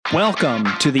Welcome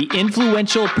to the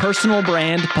Influential Personal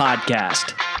Brand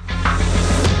Podcast.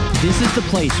 This is the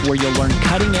place where you'll learn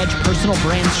cutting-edge personal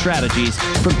brand strategies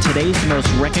from today's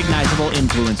most recognizable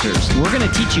influencers. We're going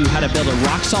to teach you how to build a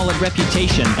rock-solid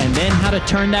reputation and then how to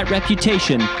turn that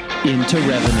reputation into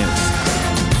revenue.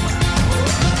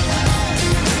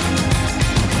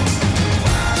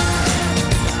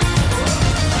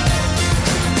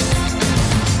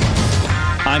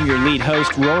 I'm your lead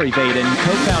host, Rory Vaden,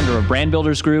 co-founder of Brand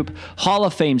Builders Group, Hall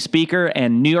of Fame speaker,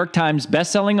 and New York Times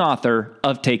bestselling author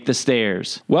of Take the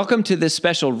Stairs. Welcome to this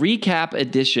special recap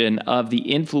edition of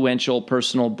the Influential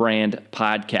Personal Brand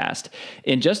Podcast.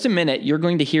 In just a minute, you're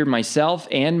going to hear myself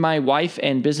and my wife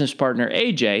and business partner,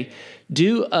 AJ,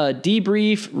 do a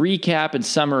debrief, recap, and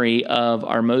summary of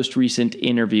our most recent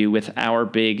interview with our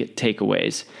big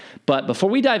takeaways. But before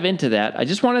we dive into that, I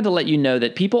just wanted to let you know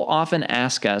that people often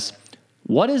ask us,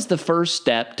 what is the first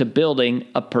step to building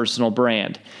a personal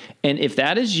brand? And if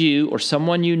that is you or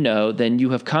someone you know, then you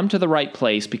have come to the right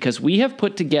place because we have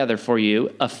put together for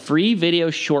you a free video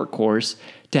short course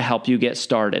to help you get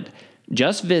started.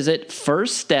 Just visit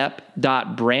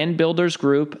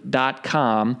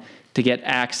firststep.brandbuildersgroup.com to get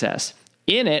access.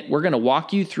 In it, we're going to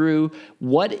walk you through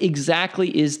what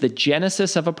exactly is the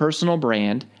genesis of a personal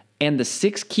brand and the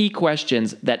 6 key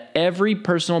questions that every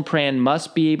personal brand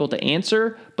must be able to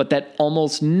answer, but that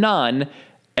almost none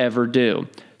ever do.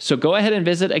 So go ahead and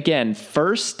visit, again,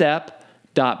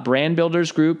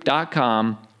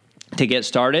 firststep.brandbuildersgroup.com to get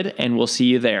started, and we'll see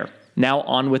you there. Now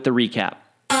on with the recap.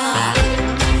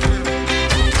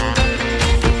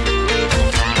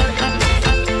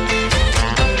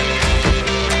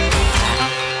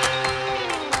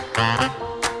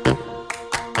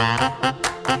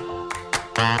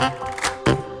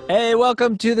 Hey,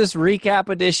 welcome to this recap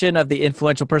edition of the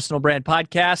Influential Personal Brand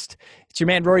Podcast. It's your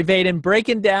man, Rory Vaden,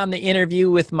 breaking down the interview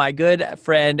with my good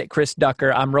friend, Chris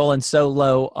Ducker. I'm rolling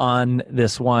solo on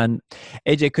this one.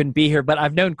 AJ couldn't be here, but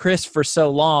I've known Chris for so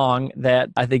long that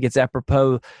I think it's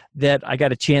apropos that I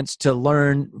got a chance to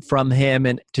learn from him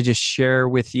and to just share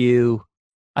with you,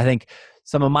 I think,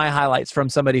 some of my highlights from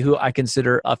somebody who I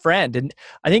consider a friend. And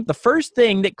I think the first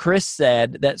thing that Chris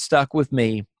said that stuck with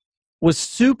me was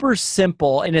super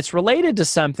simple, and it's related to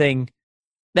something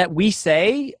that we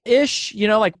say-ish,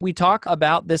 like we talk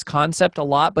about this concept a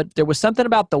lot, but there was something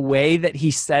about the way that he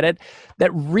said it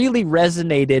that really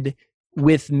resonated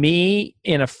with me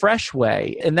in a fresh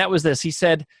way, and that was this. He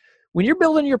said, when you're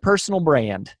building your personal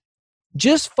brand,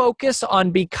 just focus on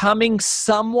becoming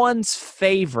someone's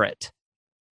favorite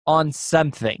on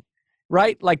something.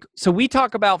 Right? So we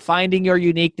talk about finding your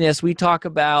uniqueness. We talk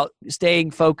about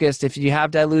staying focused. If you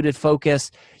have diluted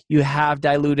focus, you have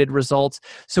diluted results.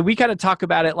 So we kind of talk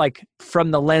about it like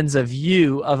from the lens of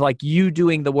you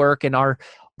doing the work, and our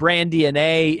brand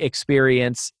DNA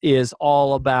experience is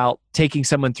all about taking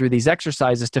someone through these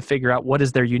exercises to figure out what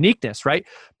is their uniqueness, right?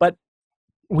 But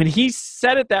when he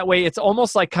said it that way, it's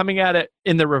almost like coming at it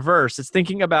in the reverse. It's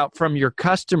thinking about from your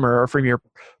customer or from your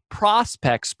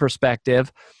prospect's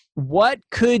perspective, what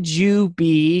could you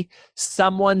be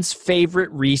someone's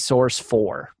favorite resource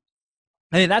for?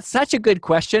 I mean, that's such a good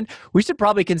question. We should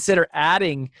probably consider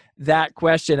adding that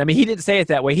question. I mean, he didn't say it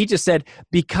that way. He just said,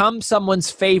 become someone's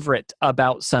favorite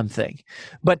about something.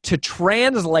 But to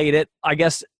translate it, I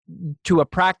guess, to a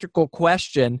practical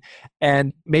question,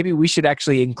 and maybe we should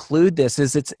actually include this,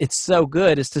 is it's so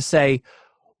good, is to say,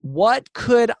 what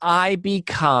could I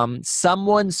become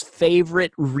someone's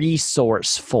favorite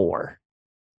resource for?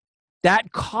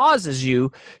 That causes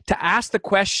you to ask the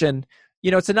question,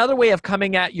 it's another way of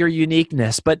coming at your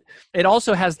uniqueness, but it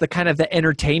also has the kind of the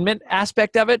entertainment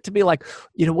aspect of it to be like,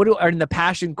 in the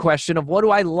passion question of what do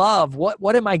I love?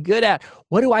 What am I good at?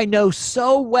 What do I know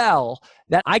so well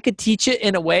that I could teach it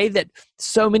in a way that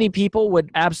so many people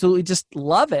would absolutely just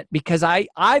love it because I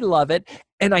love it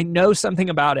and I know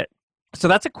something about it. So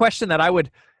that's a question that I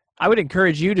would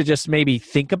encourage you to just maybe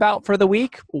think about for the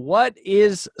week. What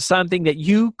is something that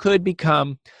you could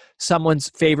become someone's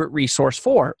favorite resource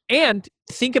for? And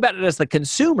think about it as the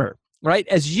consumer, right?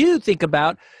 As you think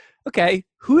about, okay,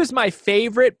 who is my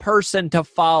favorite person to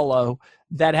follow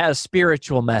that has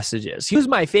spiritual messages? Who's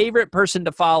my favorite person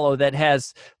to follow that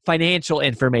has financial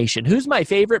information? Who's my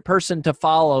favorite person to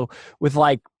follow with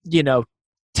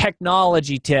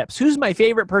technology tips? Who's my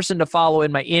favorite person to follow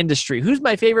in my industry? Who's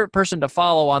my favorite person to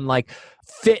follow on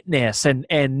fitness and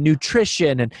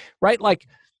nutrition? And right,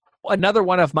 another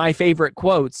one of my favorite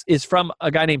quotes is from a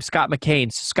guy named Scott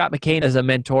McKain. So Scott McKain is a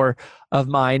mentor of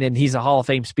mine, and he's a Hall of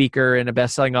Fame speaker and a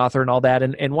best-selling author and all that.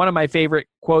 And one of my favorite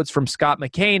quotes from Scott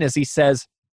McKain is he says,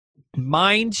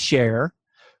 mind share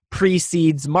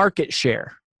precedes market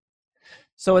share.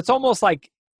 So it's almost like,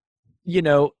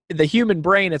 the human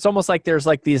brain, it's almost like there's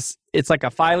like these, it's like a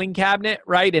filing cabinet,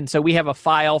 right? And so we have a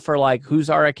file for like, who's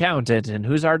our accountant and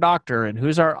who's our doctor and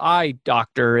who's our eye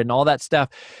doctor and all that stuff.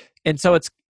 And so it's,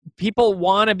 people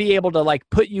want to be able to like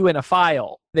put you in a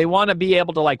file. They want to be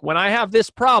able to like, when I have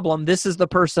this problem, this is the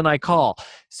person I call.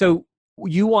 So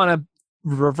you want to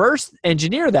reverse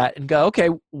engineer that and go, okay,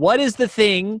 what is the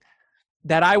thing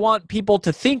that I want people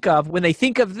to think of when they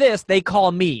think of this? They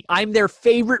call me. I'm their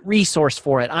favorite resource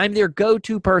for it. I'm their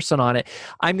go-to person on it.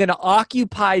 I'm going to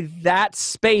occupy that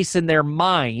space in their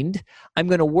mind. I'm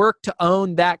going to work to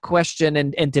own that question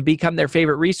and to become their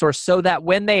favorite resource so that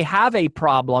when they have a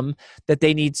problem that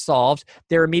they need solved,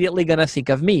 they're immediately going to think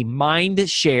of me. Mind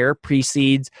share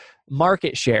precedes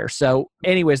market share. So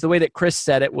anyways, the way that Chris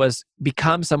said it was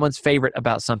become someone's favorite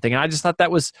about something. And I just thought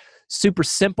that was super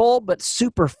simple, but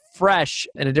super fresh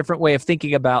and a different way of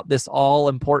thinking about this all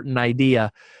important idea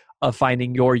of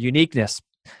finding your uniqueness.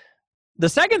 The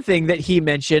second thing that he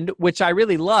mentioned, which I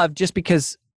really love just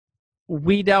because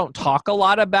we don't talk a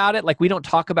lot about it, like we don't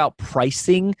talk about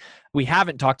pricing. We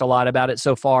haven't talked a lot about it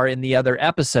so far in the other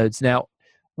episodes. Now,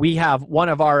 we have one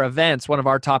of our events, one of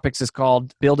our topics is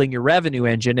called Building Your Revenue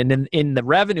Engine. And in the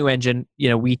revenue engine,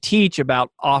 we teach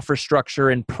about offer structure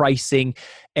and pricing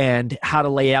and how to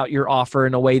lay out your offer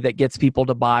in a way that gets people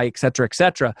to buy, et cetera, et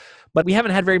cetera. But we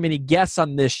haven't had very many guests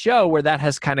on this show where that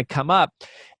has kind of come up.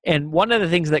 And one of the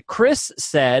things that Chris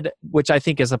said, which I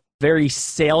think is a very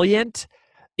salient,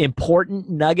 important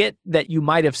nugget that you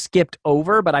might have skipped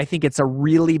over, but I think it's a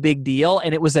really big deal.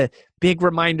 And it was a big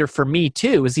reminder for me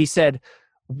too, is he said,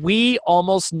 we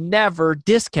almost never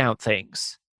discount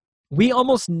things. We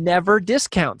almost never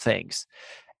discount things.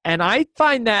 And I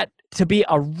find that to be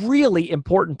a really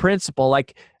important principle.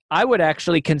 Like I would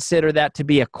actually consider that to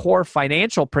be a core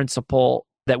financial principle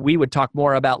that we would talk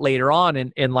more about later on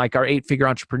in like our 8-figure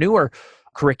entrepreneur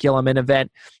curriculum and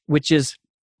event, which is,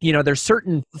 there's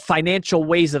certain financial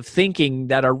ways of thinking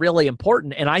that are really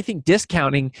important. And I think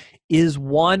discounting is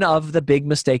one of the big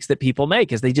mistakes that people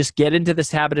make is they just get into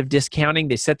this habit of discounting.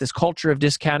 They set this culture of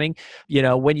discounting.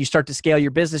 When you start to scale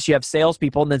your business, you have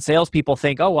salespeople and then salespeople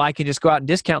think, oh, well, I can just go out and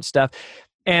discount stuff.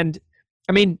 And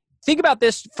I mean, think about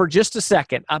this for just a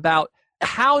second about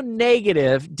how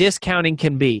negative discounting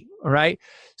can be. All right.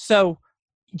 So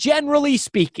generally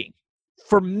speaking,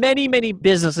 for many, many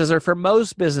businesses or for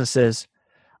most businesses,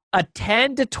 a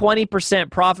 10 to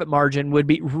 20% profit margin would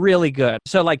be really good.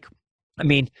 So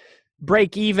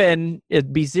break even,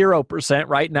 it'd be 0%,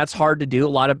 right? And that's hard to do.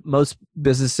 Most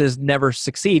businesses never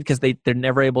succeed because they're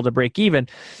never able to break even.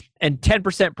 And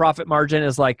 10% profit margin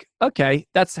is like, okay,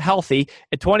 that's healthy.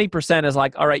 And 20% is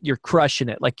like, all right, you're crushing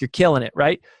it. Like you're killing it,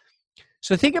 right?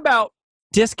 So think about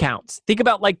discounts. Think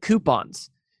about like coupons.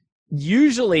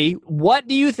 Usually, what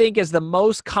do you think is the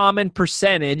most common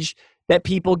percentage that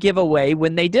people give away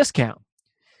when they discount?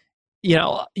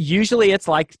 Usually it's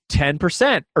like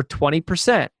 10% or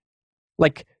 20%.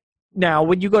 Like now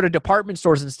when you go to department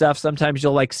stores and stuff, sometimes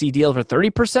you'll like see deals for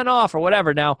 30% off or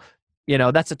whatever. Now,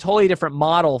 that's a totally different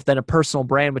model than a personal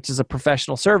brand, which is a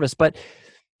professional service. But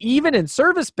even in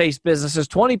service-based businesses,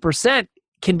 20%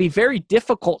 can be very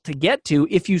difficult to get to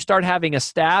if you start having a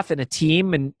staff and a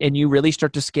team and you really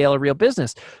start to scale a real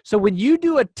business. So when you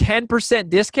do a 10%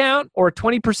 discount or a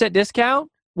 20%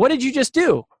 discount, what did you just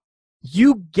do?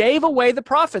 You gave away the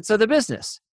profits of the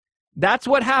business. That's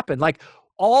what happened. Like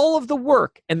all of the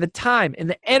work and the time and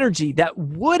the energy that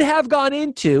would have gone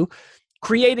into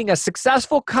creating a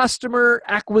successful customer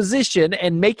acquisition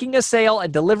and making a sale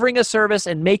and delivering a service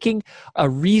and making a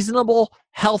reasonable,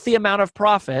 healthy amount of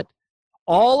profit,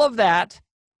 all of that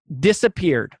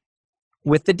disappeared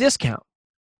with the discount.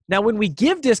 Now, when we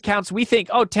give discounts, we think,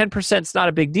 10% is not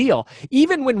a big deal.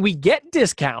 Even when we get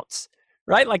discounts,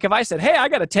 right? Like if I said, hey, I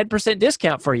got a 10%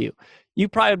 discount for you,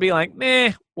 you'd probably be like,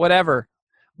 meh, whatever.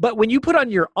 But when you put on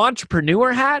your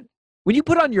entrepreneur hat, when you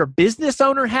put on your business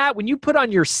owner hat, when you put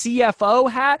on your CFO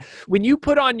hat, when you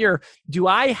put on your, do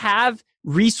I have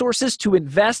resources to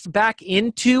invest back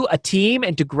into a team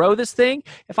and to grow this thing?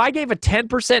 If I gave a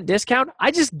 10% discount,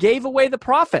 I just gave away the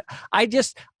profit. I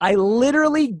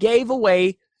literally gave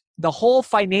away the whole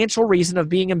financial reason of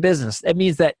being in business. That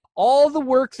means that all the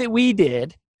work that we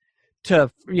did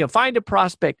to find a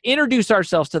prospect, introduce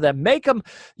ourselves to them, make them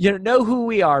know who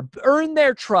we are, earn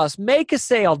their trust, make a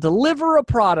sale, deliver a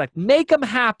product, make them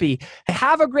happy,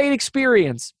 have a great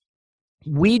experience.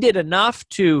 We did enough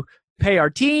to pay our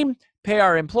team, pay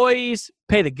our employees,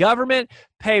 pay the government,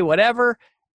 pay whatever,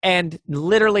 and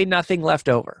literally nothing left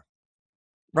over,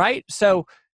 right? So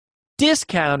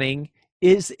discounting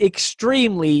is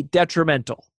extremely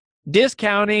detrimental.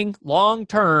 discounting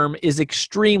long-term is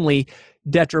extremely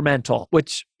detrimental,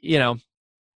 which,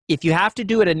 if you have to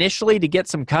do it initially to get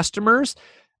some customers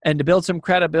and to build some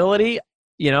credibility,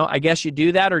 I guess you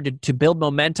do that, or to build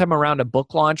momentum around a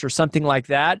book launch or something like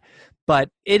that. But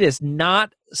it is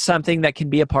not something that can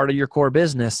be a part of your core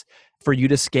business for you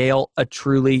to scale a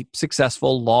truly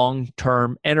successful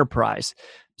long-term enterprise.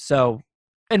 So,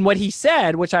 and what he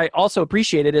said, which I also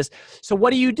appreciated, is, so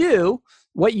what do you do?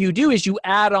 What you do is you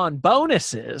add on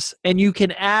bonuses, and you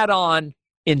can add on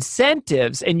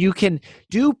incentives, and you can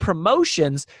do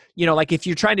promotions. Like if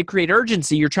you're trying to create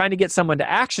urgency, you're trying to get someone to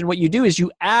action, what you do is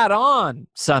you add on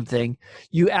something,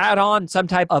 you add on some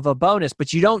type of a bonus,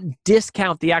 but you don't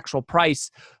discount the actual price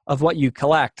of what you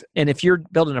collect. And if you're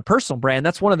building a personal brand,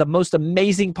 that's one of the most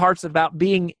amazing parts about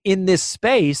being in this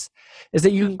space, is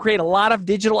that you can create a lot of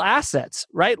digital assets,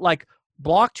 right? Like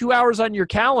block 2 hours on your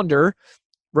calendar,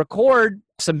 record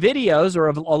some videos or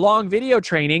a long video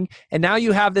training, and now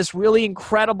you have this really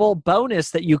incredible bonus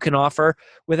that you can offer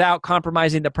without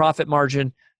compromising the profit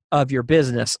margin of your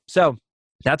business. So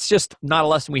that's just not a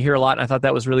lesson we hear a lot, and I thought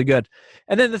that was really good.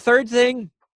 And then the third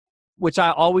thing, which I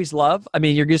always love,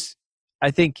 I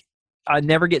think I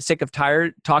never get sick of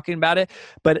tired talking about it,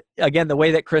 but again, the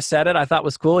way that Chris said it, I thought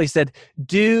was cool. He said,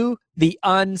 do the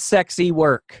unsexy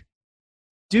work.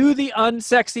 Do the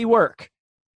unsexy work.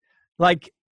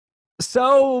 Like,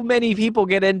 so many people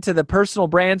get into the personal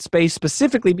brand space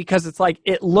specifically because it's like,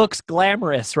 it looks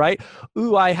glamorous, right?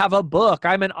 Ooh, I have a book.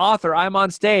 I'm an author. I'm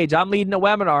on stage. I'm leading a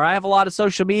webinar. I have a lot of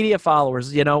social media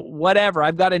followers, whatever.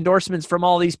 I've got endorsements from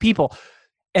all these people.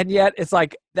 And yet it's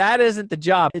like, that isn't the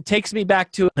job. It takes me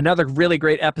back to another really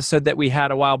great episode that we had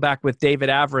a while back with David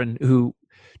Averin, who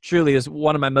truly is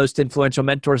one of my most influential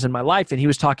mentors in my life. And he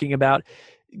was talking about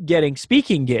getting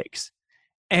speaking gigs.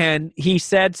 And he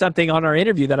said something on our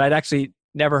interview that I'd actually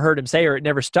never heard him say, or it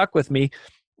never stuck with me.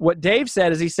 What Dave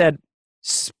said is, he said,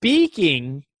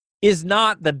 speaking is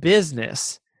not the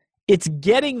business. It's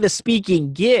getting the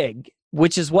speaking gig,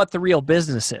 which is what the real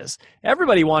business is.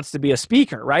 Everybody wants to be a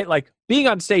speaker, right? Like being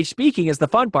on stage speaking is the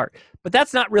fun part, but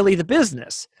that's not really the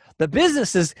business. The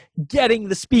business is getting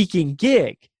the speaking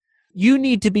gig. You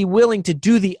need to be willing to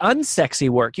do the unsexy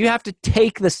work. You have to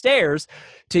take the stairs,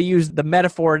 to use the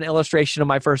metaphor and illustration of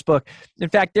my first book. In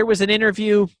fact, there was an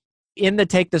interview in the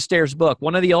Take the Stairs book.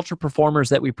 One of the ultra performers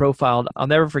that we profiled, I'll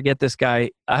never forget this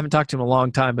guy. I haven't talked to him in a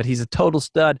long time, but he's a total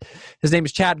stud. His name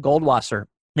is Chad Goldwasser.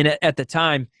 And at the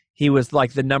time, he was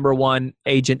like the number one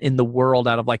agent in the world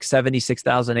out of like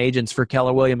 76,000 agents for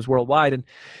Keller Williams worldwide.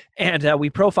 And we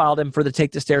profiled him for the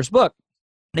Take the Stairs book.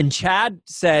 And Chad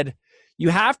said, you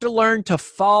have to learn to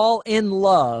fall in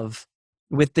love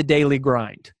with the daily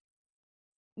grind.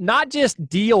 Not just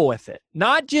deal with it,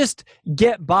 not just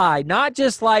get by, not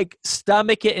just like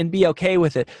stomach it and be okay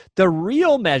with it. The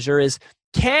real measure is,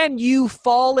 can you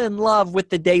fall in love with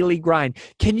the daily grind?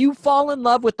 Can you fall in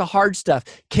love with the hard stuff?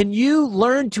 Can you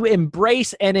learn to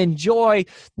embrace and enjoy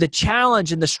the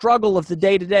challenge and the struggle of the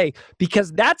day-to-day?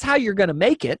 Because that's how you're going to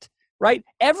make it, right?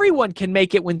 Everyone can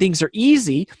make it when things are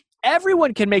easy.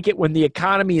 Everyone can make it when the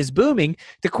economy is booming.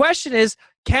 The question is,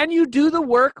 can you do the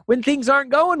work when things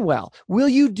aren't going well? Will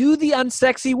you do the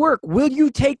unsexy work? Will you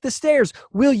take the stairs?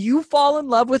 Will you fall in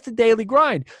love with the daily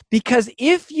grind? Because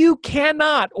if you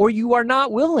cannot, or you are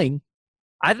not willing,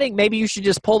 I think maybe you should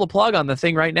just pull the plug on the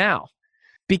thing right now.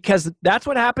 Because that's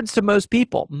what happens to most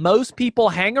people. Most people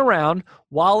hang around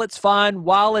while it's fun,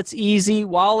 while it's easy,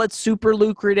 while it's super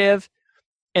lucrative.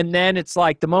 And then it's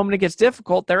like the moment it gets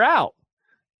difficult, they're out.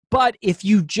 But if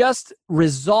you just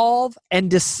resolve and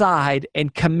decide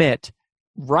and commit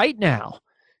right now,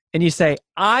 and you say,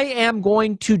 I am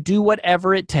going to do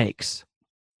whatever it takes.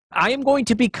 I am going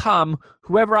to become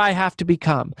whoever I have to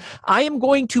become. I am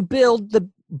going to build the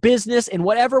business in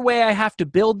whatever way I have to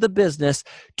build the business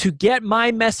to get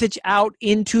my message out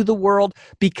into the world,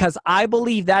 because I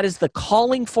believe that is the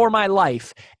calling for my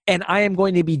life. And I am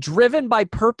going to be driven by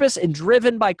purpose and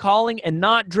driven by calling, and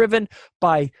not driven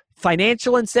by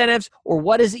financial incentives or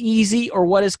what is easy or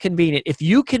what is convenient. If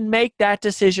you can make that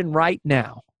decision right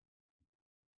now,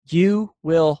 you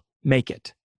will make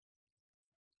it.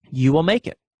 You will make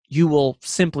it. You will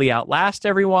simply outlast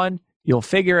everyone. You'll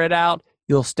figure it out.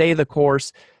 You'll stay the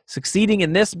course. Succeeding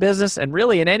in this business, and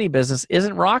really in any business,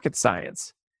 isn't rocket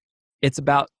science. It's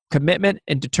about commitment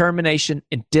and determination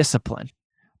and discipline.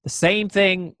 The same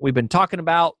thing we've been talking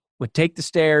about with Take the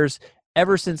Stairs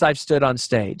ever since I've stood on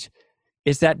stage.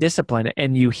 Is that discipline.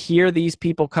 And you hear these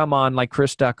people come on like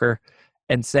Chris Ducker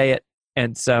and say it.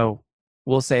 And so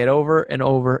we'll say it over and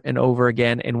over and over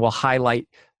again, and we'll highlight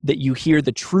that you hear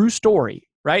the true story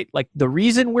right? Like the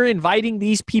reason we're inviting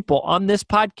these people on this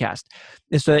podcast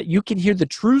is so that you can hear the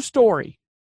true story.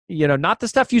 Not the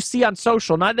stuff you see on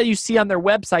social, not that you see on their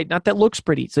website, not that looks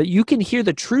pretty. So you can hear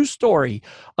the true story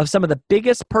of some of the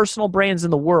biggest personal brands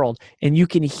in the world, and you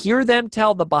can hear them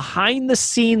tell the behind the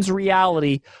scenes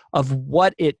reality of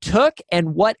what it took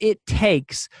and what it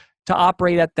takes to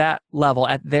operate at that level,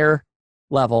 at their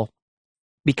level,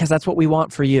 because that's what we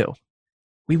want for you.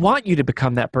 We want you to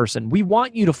become that person. We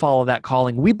want you to follow that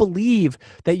calling. We believe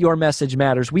that your message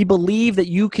matters. We believe that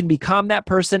you can become that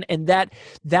person, and that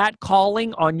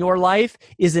calling on your life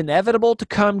is inevitable to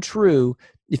come true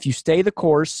if you stay the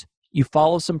course, you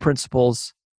follow some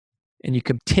principles, and you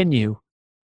continue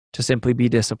to simply be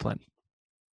disciplined.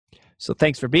 So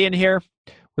thanks for being here.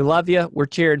 We love you. We're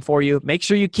cheering for you. Make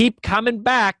sure you keep coming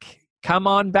back. Come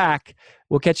on back.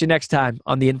 We'll catch you next time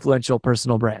on The Influential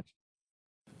Personal Brand.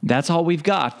 That's all we've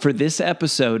got for this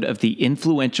episode of the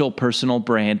Influential Personal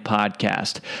Brand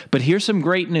Podcast. But here's some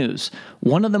great news.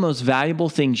 One of the most valuable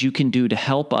things you can do to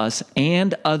help us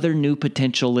and other new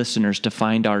potential listeners to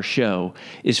find our show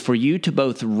is for you to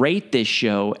both rate this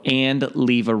show and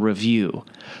leave a review.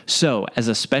 So, as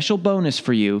a special bonus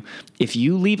for you, if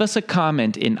you leave us a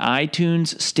comment in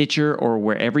iTunes, Stitcher, or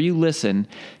wherever you listen,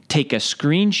 take a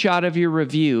screenshot of your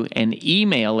review and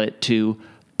email it to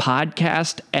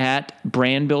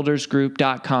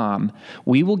podcast@brandbuildersgroup.com.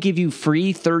 We will give you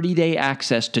free 30-day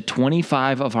access to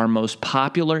 25 of our most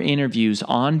popular interviews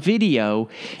on video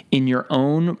in your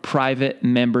own private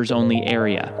members-only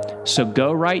area. So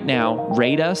go right now,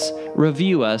 rate us,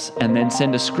 review us, and then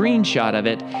send a screenshot of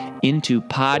it into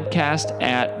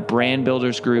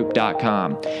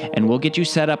podcast@brandbuildersgroup.com. And we'll get you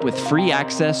set up with free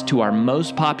access to our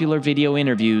most popular video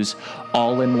interviews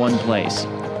all in one place.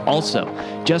 Also,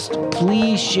 just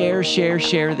please share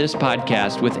this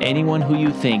podcast with anyone who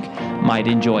you think might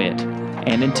enjoy it.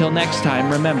 And until next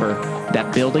time, remember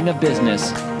that building a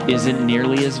business isn't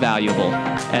nearly as valuable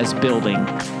as building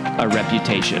a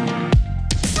reputation.